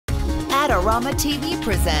Adorama TV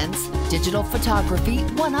presents Digital Photography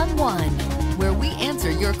One-on-One, where we answer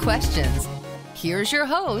your questions. Here's your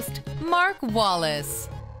host, Mark Wallace.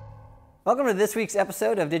 Welcome to this week's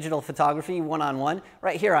episode of Digital Photography One-on-One,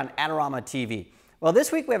 right here on Adorama TV. Well,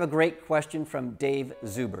 this week we have a great question from Dave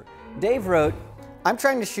Zuber. Dave wrote, "I'm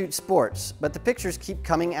trying to shoot sports, but the pictures keep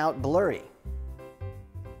coming out blurry."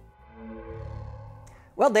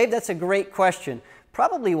 Well, Dave, that's a great question.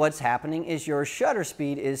 Probably what's happening is your shutter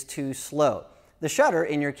speed is too slow. The shutter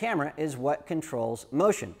in your camera is what controls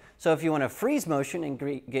motion. So if you want to freeze motion and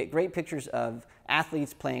get great pictures of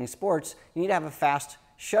athletes playing sports, you need to have a fast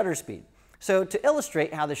shutter speed. So to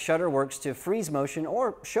illustrate how the shutter works to freeze motion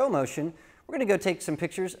or show motion, we're going to go take some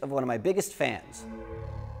pictures of one of my biggest fans.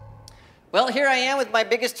 Well, here I am with my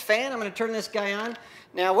biggest fan. I'm going to turn this guy on.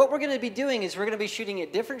 Now, what we're going to be doing is we're going to be shooting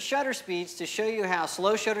at different shutter speeds to show you how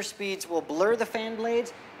slow shutter speeds will blur the fan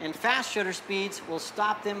blades and fast shutter speeds will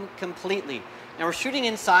stop them completely. Now, we're shooting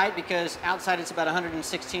inside because outside it's about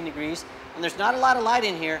 116 degrees and there's not a lot of light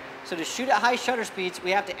in here. So to shoot at high shutter speeds,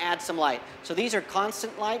 we have to add some light. So these are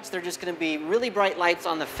constant lights. They're just going to be really bright lights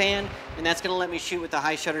on the fan, and that's going to let me shoot with a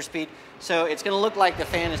high shutter speed. So it's going to look like the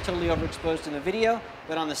fan is totally overexposed in the video,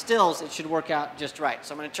 but on the stills, it should work out just right.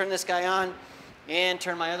 So I'm going to turn this guy on and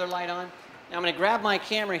turn my other light on. Now I'm going to grab my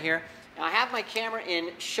camera here. Now I have my camera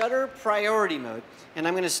in shutter priority mode, and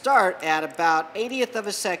I'm going to start at about 80th of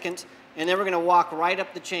a second, and then we're going to walk right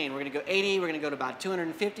up the chain. We're going to go 80, we're going to go to about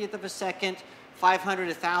 250th of a second, 500,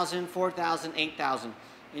 1,000, 4,000, 8,000.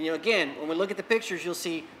 And again, when we look at the pictures, you'll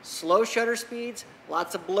see slow shutter speeds,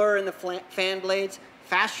 lots of blur in the fan blades,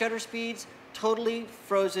 fast shutter speeds, totally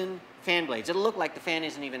frozen fan blades. It'll look like the fan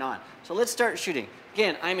isn't even on. So let's start shooting.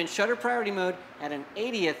 Again, I'm in shutter priority mode at an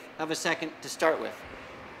 80th of a second to start with.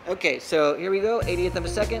 Okay, so here we go, 80th of a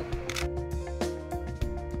second.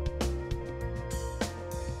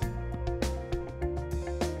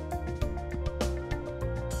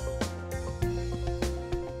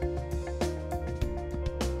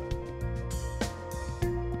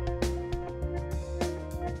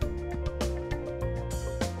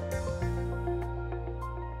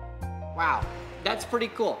 Wow, that's pretty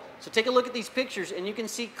cool. So take a look at these pictures and you can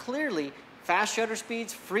see clearly fast shutter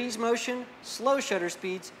speeds freeze motion, slow shutter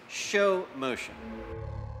speeds show motion.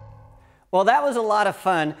 Well, that was a lot of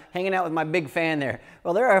fun hanging out with my big fan there.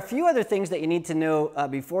 Well, there are a few other things that you need to know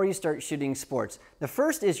before you start shooting sports. The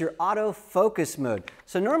first is your autofocus mode.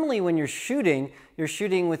 So normally when you're shooting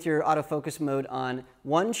with your autofocus mode on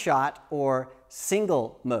one shot or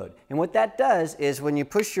single mode. And what that does is when you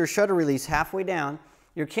push your shutter release halfway down,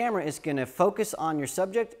 your camera is going to focus on your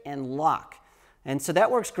subject and lock. And so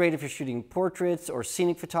that works great if you're shooting portraits or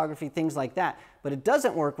scenic photography, things like that. But it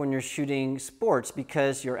doesn't work when you're shooting sports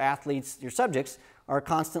because your athletes, your subjects, are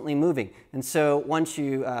constantly moving. And so once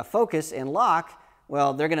you focus and lock,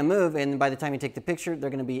 well, they're going to move, and by the time you take the picture, they're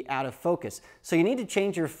going to be out of focus. So you need to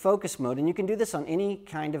change your focus mode, and you can do this on any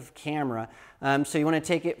kind of camera. So you want to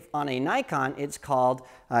take it on a Nikon. It's called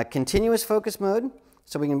continuous focus mode.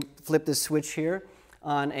 So we can flip this switch here.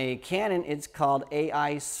 On a Canon, it's called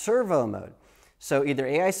AI servo mode. So either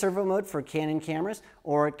AI servo mode for Canon cameras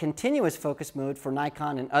or continuous focus mode for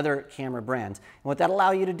Nikon and other camera brands. And what that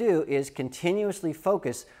allows you to do is continuously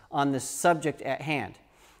focus on the subject at hand.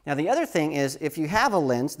 Now the other thing is if you have a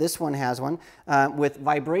lens, this one has one, with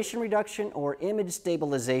vibration reduction or image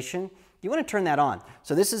stabilization, you want to turn that on.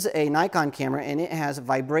 So this is a Nikon camera and it has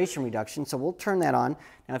vibration reduction, so we'll turn that on.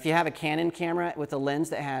 Now if you have a Canon camera with a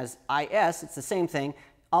lens that has IS, it's the same thing.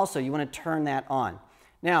 Also, you want to turn that on.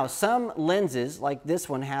 Now some lenses, like this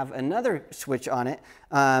one, have another switch on it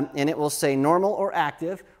and it will say normal or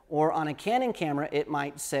active, or on a Canon camera it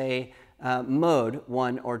might say mode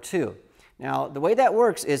 1 or 2. Now, the way that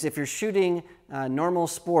works is if you're shooting normal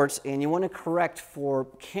sports and you want to correct for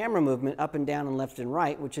camera movement up and down and left and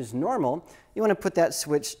right, which is normal, you want to put that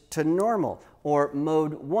switch to normal, or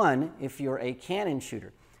mode 1 if you're a Canon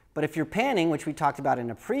shooter. But if you're panning, which we talked about in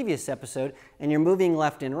a previous episode, and you're moving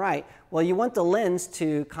left and right, well, you want the lens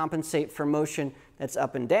to compensate for motion that's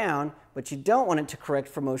up and down, but you don't want it to correct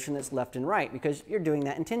for motion that's left and right because you're doing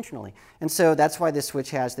that intentionally. And so that's why this switch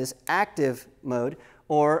has this active mode,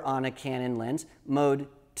 or on a Canon lens, mode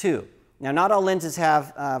 2. Now, not all lenses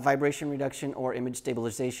have vibration reduction or image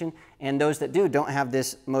stabilization, and those that do don't have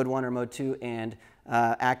this mode 1 or mode 2 and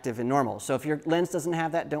active and normal. So if your lens doesn't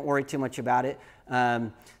have that, don't worry too much about it.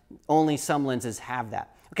 Only some lenses have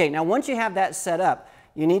that. Okay, now once you have that set up,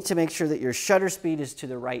 you need to make sure that your shutter speed is to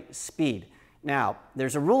the right speed. Now,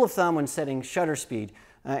 there's a rule of thumb when setting shutter speed.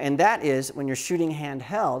 and that is when you're shooting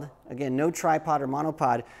handheld, again, no tripod or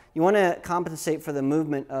monopod, you want to compensate for the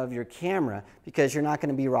movement of your camera because you're not going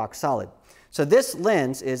to be rock solid. So this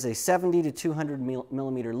lens is a 70 to 200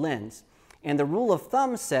 millimeter lens, and the rule of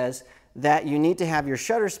thumb says that you need to have your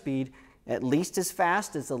shutter speed at least as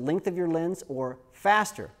fast as the length of your lens or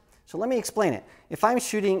faster. So let me explain it. If I'm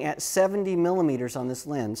shooting at 70 millimeters on this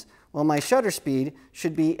lens, well, my shutter speed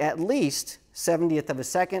should be at least 70th of a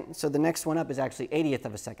second, so the next one up is actually 80th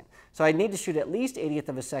of a second. So I need to shoot at least 80th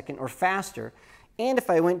of a second or faster, and if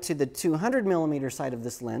I went to the 200 millimeter side of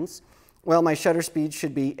this lens, well, my shutter speed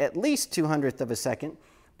should be at least 200th of a second,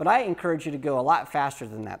 but I encourage you to go a lot faster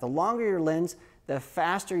than that. The longer your lens, the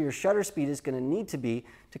faster your shutter speed is going to need to be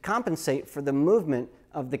to compensate for the movement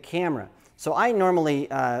of the camera. So I normally,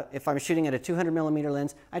 if I'm shooting at a 200 millimeter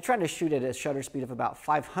lens, I try to shoot at a shutter speed of about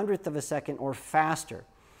 500th of a second or faster.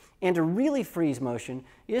 And to really freeze motion,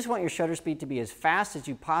 you just want your shutter speed to be as fast as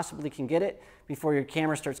you possibly can get it before your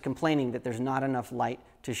camera starts complaining that there's not enough light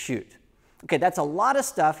to shoot. Okay, that's a lot of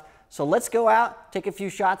stuff, so let's go out, take a few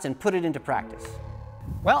shots, and put it into practice.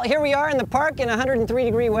 Well, here we are in the park in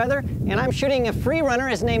 103-degree weather, and I'm shooting a free runner.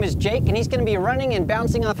 His name is Jake, and he's going to be running and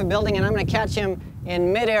bouncing off a building, and I'm going to catch him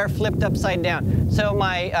in midair, flipped upside down. So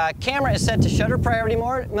my camera is set to shutter priority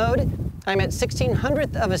mode. I'm at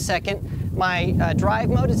 1600th of a second. My drive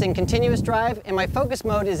mode is in continuous drive, and my focus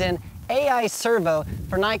mode is in AI servo.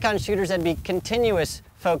 For Nikon shooters, that'd be continuous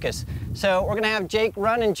focus. So we're going to have Jake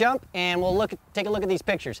run and jump, and we'll take a look at these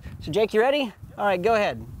pictures. So Jake, you ready? All right, go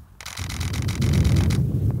ahead.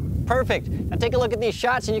 Perfect. Now take a look at these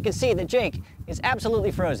shots and you can see that Jake is absolutely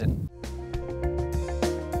frozen.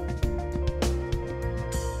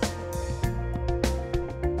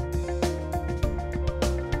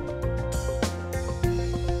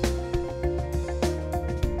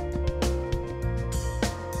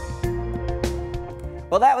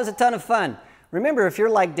 Well, that was a ton of fun. Remember, if you're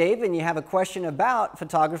like Dave and you have a question about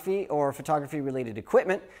photography or photography-related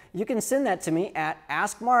equipment, you can send that to me at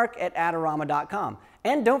askmark@adorama.com.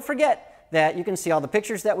 And don't forget that you can see all the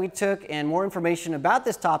pictures that we took and more information about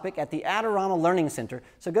this topic at the Adorama Learning Center.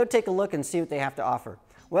 So go take a look and see what they have to offer.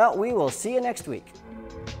 Well, we will see you next week.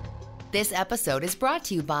 This episode is brought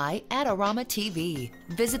to you by Adorama TV.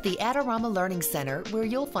 Visit the Adorama Learning Center where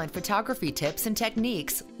you'll find photography tips and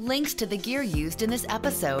techniques, links to the gear used in this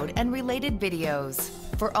episode, and related videos.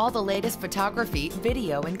 For all the latest photography,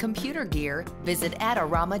 video, and computer gear, visit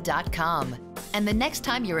adorama.com. And the next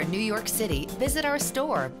time you're in New York City, visit our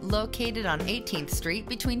store located on 18th Street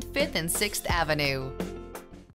between 5th and 6th Avenue.